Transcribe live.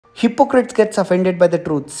Hypocrites gets offended by the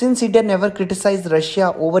truth. Since India never criticized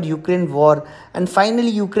Russia over Ukraine war, and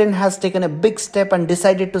finally Ukraine has taken a big step and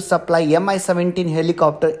decided to supply Mi-17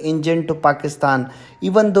 helicopter engine to Pakistan,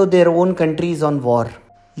 even though their own country is on war.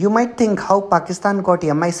 You might think how Pakistan got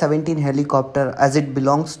Mi-17 helicopter as it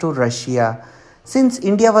belongs to Russia. Since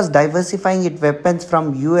India was diversifying its weapons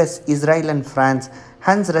from US, Israel and France,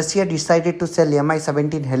 hence Russia decided to sell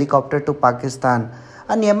Mi-17 helicopter to Pakistan.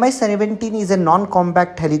 An Mi-17 is a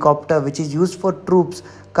non-combat helicopter which is used for troops,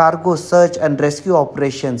 cargo, search and rescue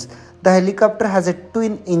operations. The helicopter has a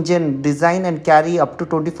twin-engine design and carry up to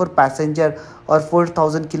 24 passengers or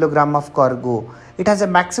 4,000 kg of cargo. It has a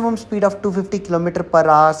maximum speed of 250 km per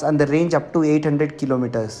hour and the range up to 800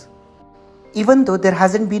 km. Even though there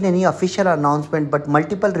hasn't been any official announcement, but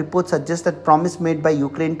multiple reports suggest that promise made by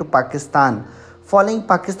Ukraine to Pakistan, following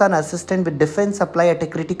Pakistan assistance with defense supply at a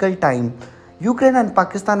critical time. Ukraine and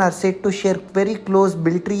Pakistan are said to share very close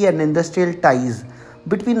military and industrial ties.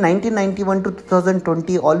 Between 1991 to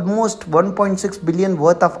 2020, almost 1.6 billion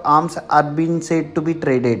worth of arms are being said to be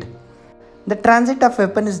traded. The transit of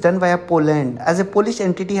weapons is done via Poland, as a Polish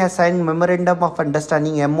entity has signed Memorandum of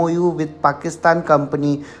Understanding MOU with Pakistan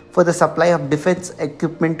company for the supply of defense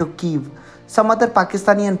equipment to Kyiv. Some other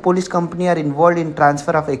Pakistani and Polish company are involved in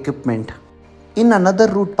transfer of equipment. In another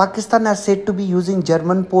route, Pakistan is said to be using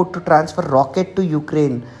German port to transfer rocket to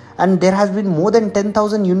Ukraine, and there has been more than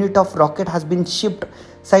 10,000 units of rocket has been shipped,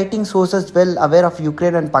 citing sources well aware of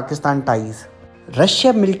Ukraine and Pakistan ties.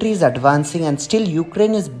 Russia military is advancing and still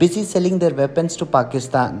Ukraine is busy selling their weapons to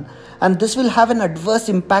Pakistan, and this will have an adverse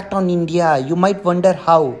impact on India. You might wonder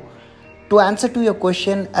how. To answer to your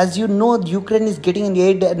question, as you know, Ukraine is getting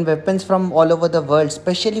aid and weapons from all over the world,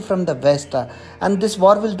 especially from the West. And this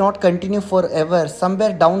war will not continue forever.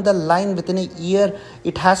 Somewhere down the line, within a year,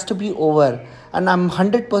 it has to be over. And I'm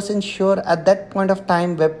 100% sure at that point of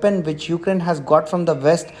time, weapon which Ukraine has got from the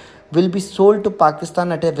West will be sold to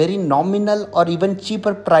Pakistan at a very nominal or even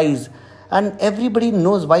cheaper price. And everybody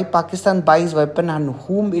knows why Pakistan buys weapon and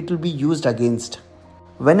whom it will be used against.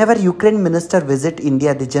 Whenever Ukraine minister visit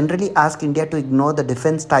India, they generally ask India to ignore the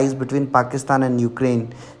defense ties between Pakistan and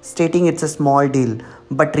Ukraine, stating it's a small deal.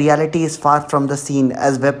 But reality is far from the scene,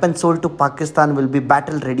 as weapons sold to Pakistan will be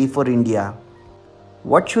battle ready for India.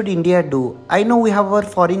 What should India do? I know we have our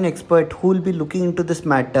foreign expert who will be looking into this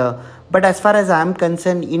matter, but as far as I am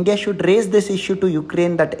concerned, India should raise this issue to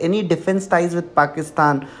Ukraine that any defense ties with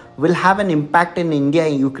Pakistan will have an impact in India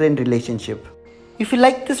and Ukraine relationship. If you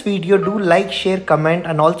like this video, do like, share, comment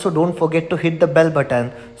and also don't forget to hit the bell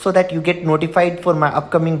button so that you get notified for my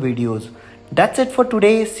upcoming videos. That's it for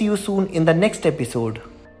today. See you soon in the next episode.